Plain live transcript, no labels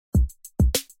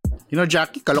You know,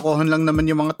 Jackie, kalokohan lang naman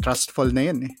yung mga trust fall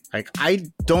na yan eh. Like, I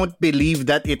don't believe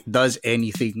that it does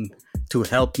anything to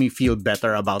help me feel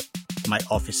better about my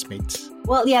office mates.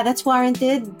 Well, yeah, that's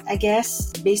warranted, I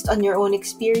guess, based on your own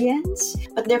experience.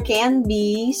 But there can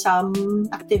be some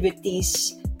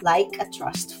activities like a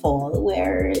trust fall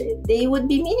where they would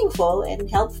be meaningful and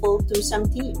helpful to some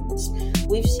teams.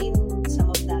 We've seen some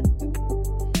of that too.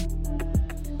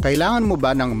 Kailangan mo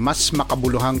ba ng mas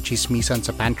makabuluhang chismisan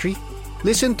sa pantry?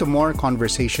 Listen to more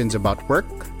conversations about work,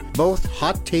 both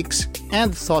hot takes and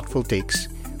thoughtful takes,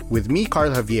 with me, Carl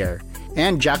Javier,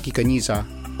 and Jackie Caniza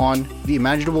on The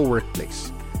Imaginable Workplace.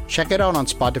 Check it out on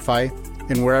Spotify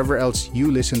and wherever else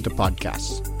you listen to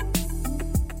podcasts.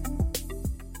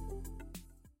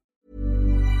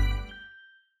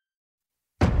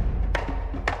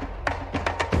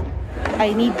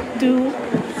 I need to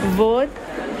vote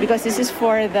because this is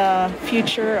for the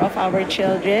future of our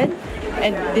children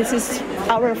and this is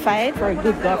our fight for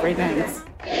good governance.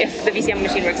 If the VCM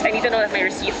machine works, I need to know that my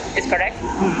receipt is correct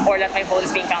or that my vote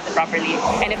is being counted properly.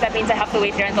 And if that means I have to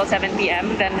wait here until 7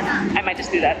 p.m., then I might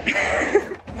just do that.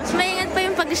 Mas maingat pa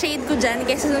yung pag-shade ko dyan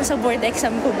kaysa dun sa board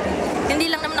exam ko. Hindi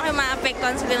lang naman ako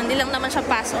maapektuhan sa hindi lang naman siya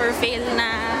pass or fail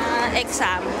na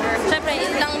exam. Siyempre,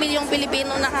 ilang milyong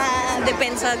Pilipino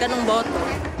nakadepend sa ganung boto.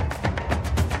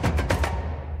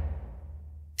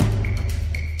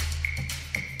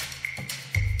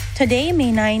 Today, May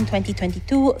 9,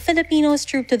 2022, Filipinos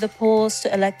trooped to the polls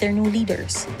to elect their new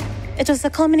leaders. It was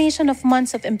the culmination of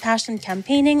months of impassioned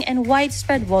campaigning and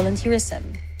widespread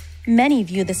volunteerism. Many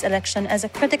view this election as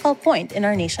a critical point in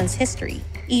our nation's history.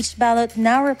 Each ballot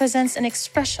now represents an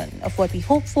expression of what we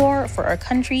hope for our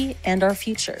country and our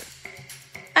future.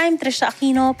 I'm Trisha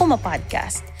Aquino, Puma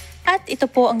Podcast, at ito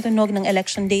po ang tunog ng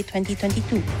Election Day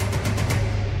 2022.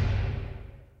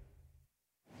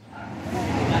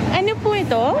 Ano po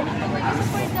ito?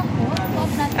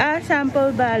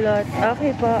 Sample ballot. Okay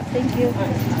po. Thank you.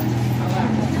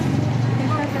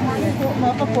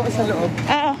 Maka po sa loob.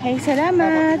 Okay.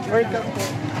 Salamat. Welcome po.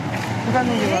 Magkano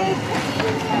yun?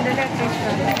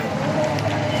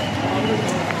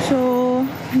 So,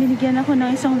 binigyan ako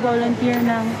ng isang volunteer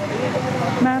ng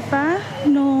mapa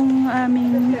nung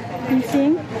aming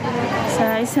precinct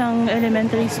sa isang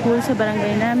elementary school sa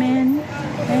barangay namin.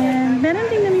 And meron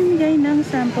din namimigay ng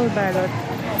sample ballot.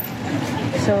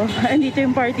 So, andito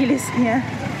yung party list niya.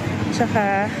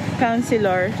 Tsaka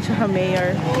councilor, tsaka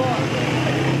mayor.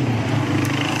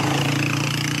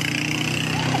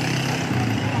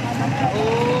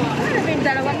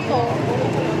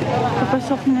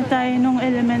 Papasok na tayo nung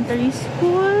elementary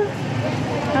school.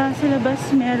 Sa labas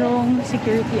merong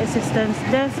security assistance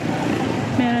desk.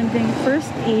 Meron ding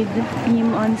first aid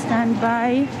team on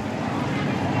standby.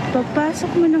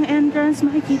 Pagpasok mo ng entrance,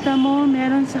 makikita mo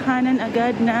meron sa kanan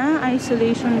agad na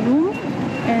isolation room.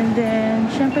 And then,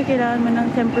 syempre kailangan mo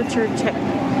ng temperature check.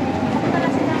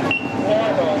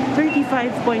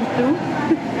 35.2.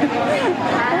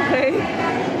 Okay.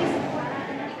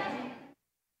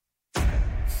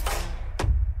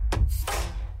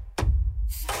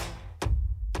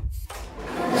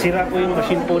 Sira po yung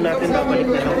machine po natin, babalik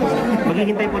na lang po.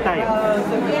 Maghihintay po tayo.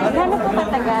 Gano'n po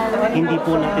matagal? Hindi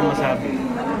po natin masabi.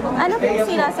 Ano po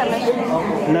sila sa machine?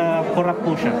 Na corrupt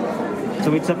po siya.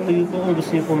 So it's up to you po kung gusto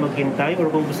niyo po maghintay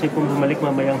or kung gusto niyo po bumalik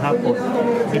mamayang hapon.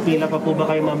 Pipila pa po ba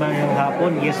kayo mamayang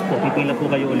hapon? Yes po, pipila po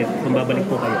kayo ulit kung babalik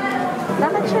po kayo.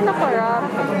 Bakit siya na-corrupt?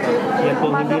 Yan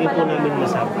po, hindi rin po namin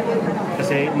masabi.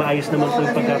 Kasi maayos naman po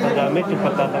yung pagkakagamit, yung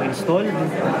pagkaka-install,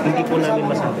 hindi po namin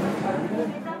masabi.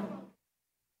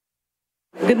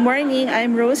 Good morning,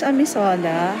 I'm Rose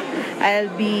Amisola.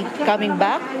 I'll be coming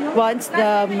back once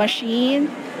the machine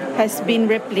has been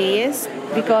replaced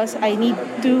because I need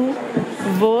to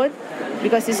vote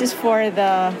because this is for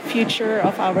the future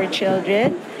of our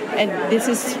children and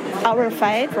this is our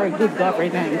fight for good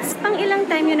governance. Pang ilang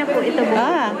time yun na po ito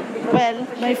po? Well,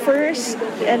 my first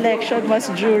election was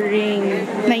during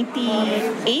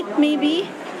 98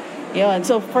 maybe. Yun.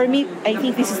 So for me, I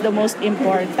think this is the most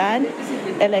important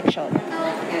election.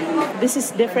 This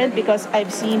is different because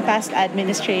I've seen past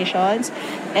administrations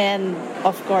and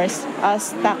of course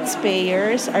us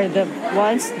taxpayers are the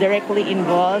ones directly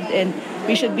involved and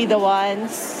we should be the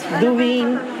ones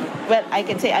doing, well, I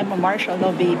can say I'm a martial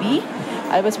law baby.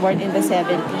 I was born in the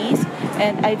 70s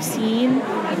and I've seen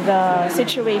the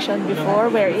situation before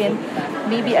wherein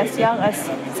maybe as young as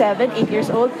 7, 8 years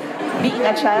old, being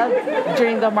a child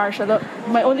during the martial law,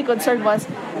 my only concern was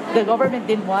the government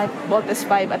didn't want Voltes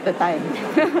 5 at the time.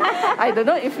 I don't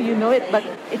know if you know it, but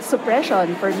it's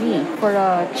suppression for me, for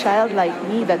a child like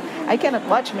me, that I cannot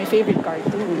watch my favorite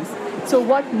cartoons. So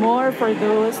what more for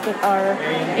those that are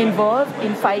involved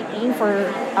in fighting for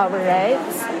our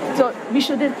rights? So we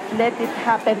shouldn't let it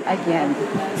happen again.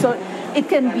 So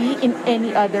it can be in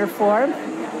any other form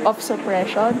of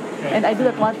suppression, and I do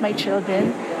not want my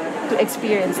children to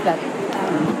experience that.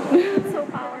 So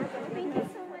powerful. Thank you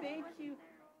so much. Thank you.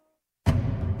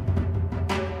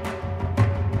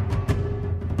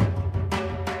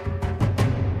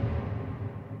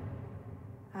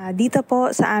 Dito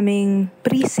po sa aming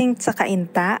precinct sa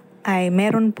Cainta ay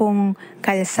meron pong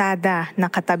kalsada na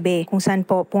katabi kung saan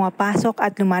po pumapasok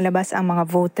at lumalabas ang mga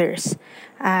voters.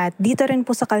 At dito rin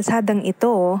po sa kalsadang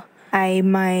ito ay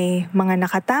may mga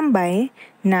nakatambay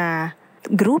na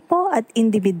grupo at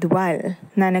individual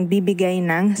na nagbibigay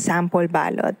ng sample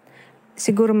ballot.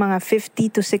 Siguro mga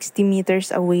 50 to 60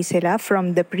 meters away sila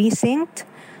from the precinct.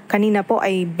 Kanina po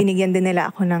ay binigyan din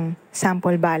nila ako ng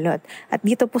sample ballot. At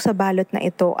dito po sa ballot na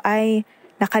ito ay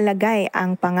nakalagay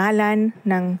ang pangalan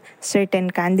ng certain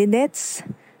candidates,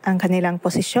 ang kanilang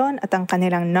posisyon at ang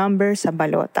kanilang number sa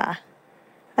balota.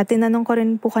 At tinanong ko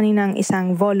rin po kanina ang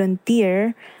isang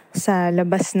volunteer sa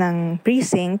labas ng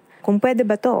precinct kung pwede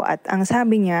ba to. At ang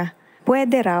sabi niya,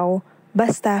 pwede raw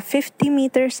basta 50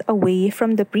 meters away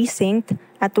from the precinct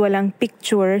at walang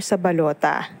picture sa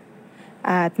balota.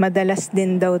 At madalas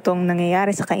din daw tong nangyayari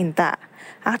sa Cainta.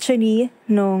 Actually,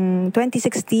 nung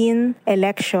 2016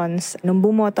 elections, nung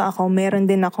bumoto ako, meron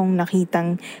din akong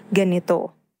nakitang ganito.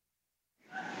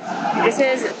 This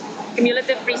is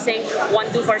cumulative precinct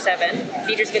 1247,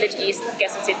 Leaders Village East,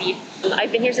 Quezon City.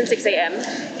 I've been here since 6 a.m.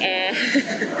 and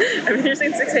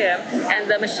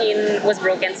the machine was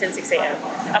broken since 6 a.m.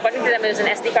 According to them, it was an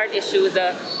SD card issue.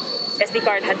 The SD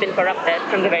card had been corrupted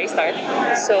from the very start.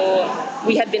 So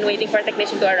we had been waiting for a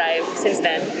technician to arrive since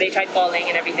then. They tried calling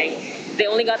and everything. They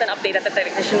only got an update that the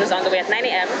technician was on the way at 9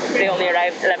 a.m. They only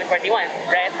arrived 11:41,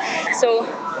 right? So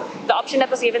the option that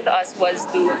was given to us was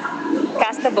to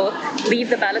cast a vote,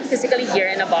 leave the ballot physically here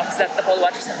in a box that the poll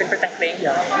watchers have been protecting,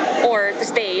 or to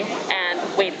stay and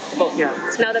wait to vote.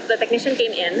 So now that the technician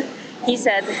came in, he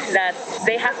said that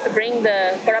they have to bring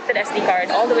the corrupted SD card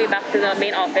all the way back to the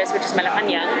main office, which is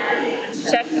Malacanang,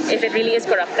 check if it really is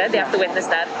corrupted. They have to witness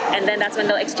that. And then that's when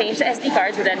they'll exchange the SD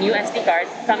cards with a new SD card,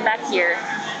 come back here,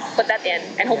 put that in,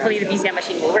 and hopefully the VCM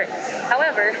machine will work.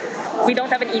 However, we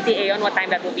don't have an ETA on what time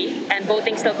that will be, and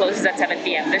voting still closes at 7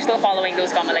 p.m. They're still following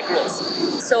those COMELEC rules.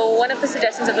 So one of the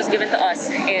suggestions that was given to us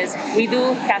is we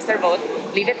do cast our vote,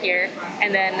 leave it here,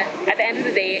 and then at the end of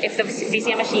the day, if the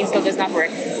VCM machine still does not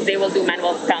work, they will do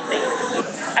manual counting.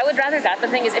 I would rather that.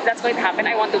 The thing is, if that's going to happen,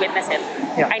 I want to witness it.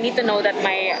 I need to know that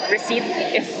my receipt,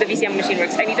 if the VCM machine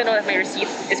works, I need to know that my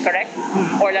receipt is correct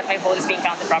or that my vote is being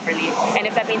counted properly. And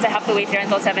if that means I have to wait here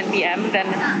until 7 p.m., then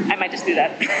I might just do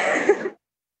that.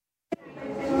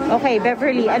 Okay,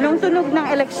 Beverly, anong tunog ng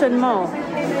election mo?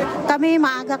 Kami,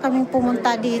 maaga kaming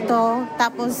pumunta dito.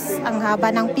 Tapos, ang haba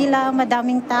ng pila,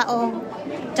 madaming tao.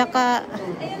 Tsaka,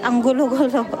 ang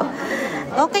gulo-gulo.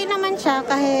 Okay naman siya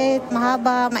kahit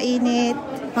mahaba, mainit,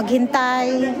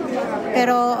 maghintay.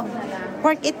 Pero,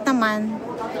 worth it naman.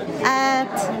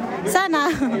 At sana,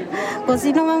 kung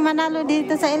sino mang manalo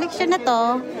dito sa election na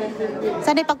to,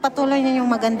 sana ipagpatuloy niya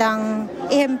yung magandang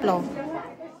ehemplo.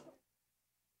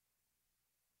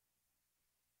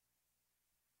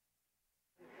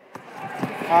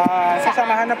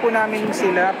 Sasamahan na po namin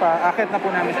sila, akit na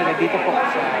po namin sila dito po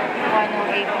sa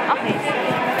 108. Okay.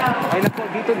 Ay na po,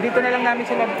 dito na lang namin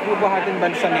sila bubuhatin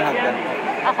bansa ni Hagdan.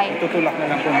 Okay. Tutulak na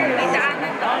lang po muna.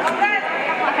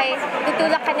 Okay,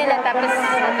 tutulak ka nila tapos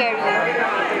carry.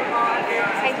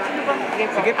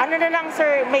 Sige. Ano na lang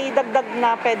sir, may dagdag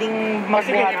na pwedeng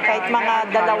magbuhat kahit mga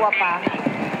dalawa pa.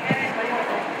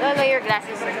 Lolo, your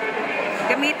glasses.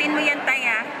 Gamitin mo yan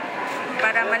tayo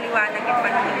para maliwanag yung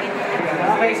paningin.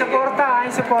 Okay,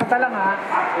 suporta lang ha.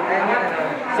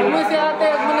 Sige. Muna si ate.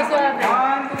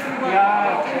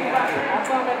 Yeah.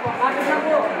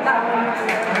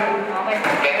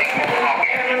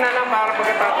 Ano na lang para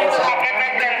pagkatapos.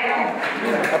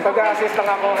 Pag-assist lang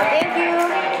ako. Thank you.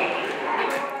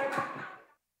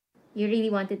 You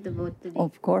really wanted to vote today?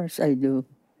 Of course I do.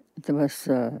 It was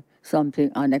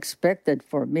something unexpected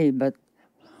for me, but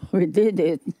we did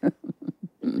it.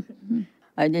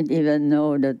 I didn't even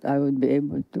know that I would be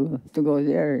able to go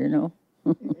there, you know.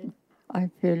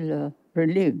 I feel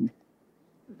relieved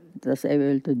that I was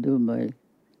able to do my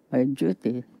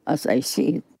duty as I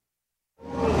see it.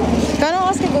 Kano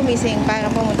oras ka gumising para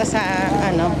pumunta sa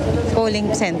polling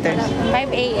center?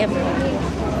 5 a.m.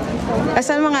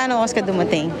 Saan mga oras ka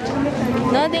dumating?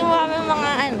 Dating mo kami mga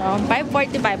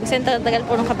 5:45 kasi tagal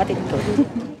po ng kapatid ko.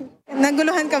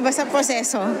 Naguluhan ka ba sa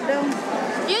proseso?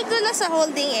 Yung doon sa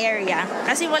holding area,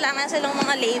 kasi wala nga silang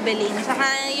mga labeling.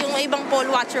 Saka yung ibang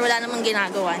poll watcher wala namang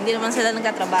ginagawa. Hindi naman sila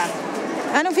nagkatrabaho.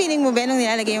 Anong feeling mo, Ben, nung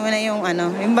nilalagay mo na yung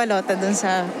balota doon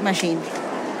sa machine?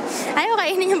 Ayaw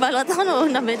kainin yung balota ko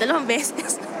noong 2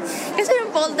 beses. Kasi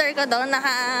yung folder ko doon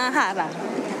nakaharang.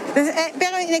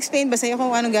 Pero in-explain ba sa'yo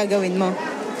kung anong gagawin mo?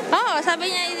 Oo, sabi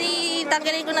niya,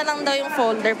 tanggalin ko na lang daw yung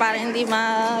folder para hindi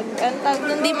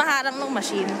maharang ng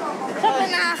machine.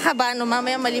 Sabi, nakakaba, no,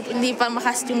 mamaya hindi pa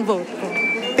makast yung vote ko.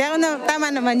 Pero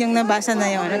tama naman yung nabasa na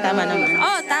yun. Tama naman.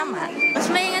 Oo, tama. Mas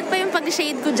maingat pa yung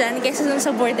pag-shade ko dyan kaysa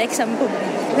sa board exam ko.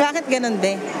 Bakit ganun,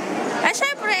 be?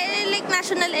 Syempre, like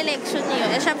national election yun.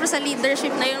 Syempre sa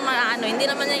leadership na yun, hindi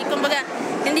naman, kumbaga,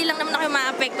 hindi lang naman ako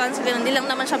maapektuhan sa ganun. Hindi lang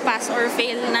naman siya pass or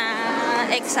fail na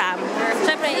exam.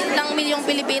 Syempre, ilang milyong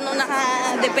Pilipino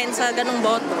nakadepend sa ganung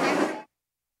boto.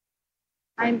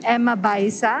 I'm Emma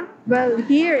Baisa. Well,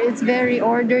 here it's very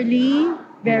orderly,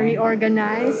 very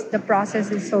organized. The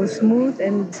process is so smooth,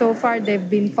 and so far they've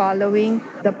been following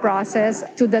the process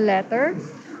to the letter.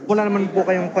 Wala naman po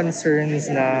kayong concerns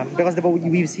na, because diba,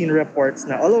 we've seen reports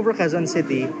na all over Quezon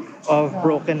City of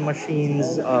broken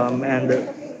machines and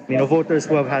voters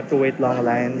who have had to wait long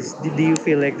lines. Do you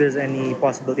feel like there's any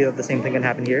possibility that the same thing can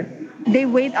happen here? They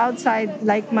wait outside,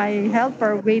 like my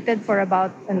helper waited for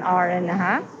about an hour and a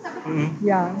half. Mm-hmm.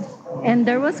 Yeah. And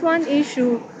there was one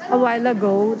issue a while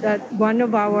ago that one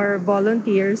of our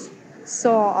volunteers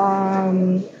saw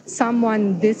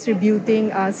someone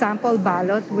distributing a sample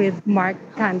ballot with marked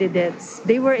candidates.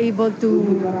 They were able to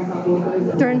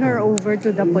turn her over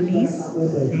to the police.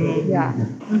 Yeah.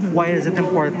 Mm-hmm. Why is it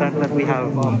important that we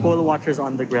have poll watchers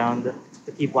on the ground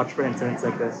to keep watch for incidents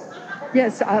like this?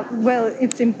 Yes, well,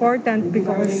 it's important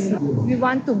because we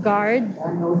want to guard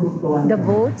the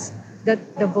votes, that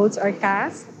the votes are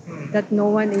cast, that no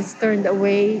one is turned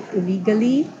away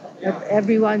illegally, that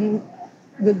everyone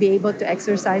will be able to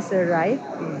exercise their right.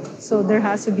 So there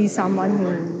has to be someone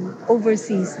who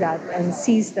oversees that and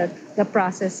sees that the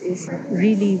process is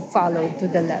really followed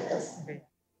to the letter.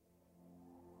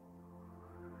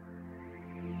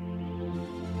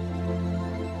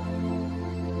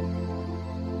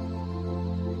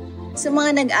 Sa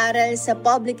mga nag-aral sa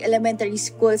public elementary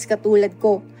schools katulad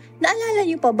ko, naalala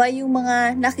niyo pa ba yung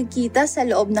mga nakikita sa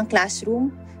loob ng classroom?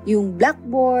 Yung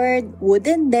blackboard,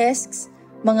 wooden desks,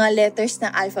 mga letters ng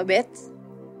alphabet?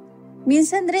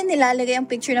 Minsan rin nilalagay ang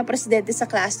picture ng presidente sa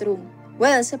classroom.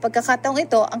 Well, sa pagkakataong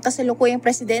ito, ang kasalukuyang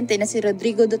presidente na si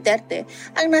Rodrigo Duterte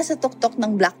ang nasa tuktok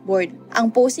ng blackboard.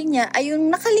 Ang posing niya ay yung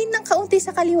nakalin ng kaunti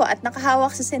sa kaliwa at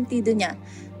nakahawak sa sentido niya.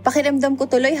 Pakiramdam ko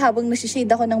tuloy habang nasishade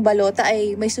ako ng balota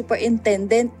ay may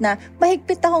superintendent na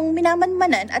mahigpit akong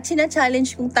minamanmanan at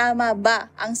sinachallenge kung tama ba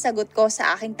ang sagot ko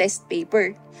sa aking test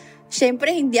paper.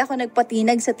 Siyempre, hindi ako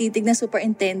nagpatinag sa titig ng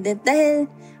superintendent dahil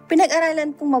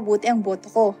pinag-aralan kong mabuti ang boto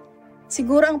ko.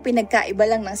 Siguro ang pinagkaiba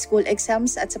lang ng school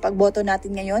exams at sa pagboto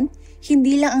natin ngayon,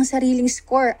 hindi lang ang sariling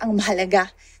score ang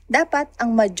mahalaga. Dapat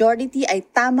ang majority ay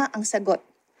tama ang sagot.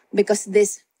 Because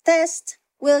this test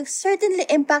will certainly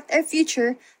impact our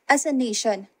future as a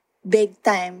nation, big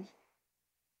time.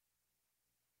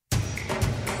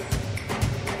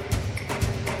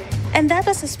 And that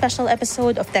was a special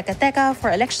episode of Teka Teka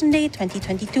for Election Day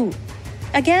 2022.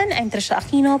 Again, I'm Trisha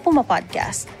Aquino, Puma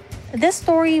Podcast. This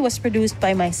story was produced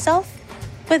by myself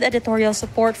with editorial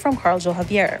support from Carl Jo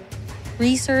Javier.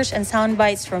 Research and sound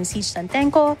bites from Siege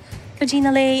Santenco, Regina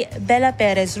Lay, Bella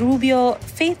Perez Rubio,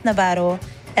 Faith Navarro,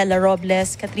 Ella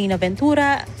Robles, Katrina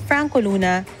Ventura, Franco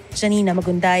Luna, Janina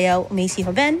Magundayaw, Macy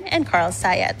Joven, and Carl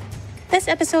Sayat. This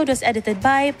episode was edited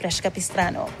by Presh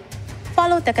Capistrano.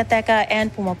 Follow Teka Teka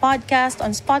and Puma Podcast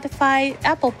on Spotify,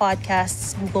 Apple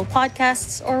Podcasts, Google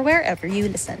Podcasts, or wherever you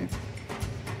listen.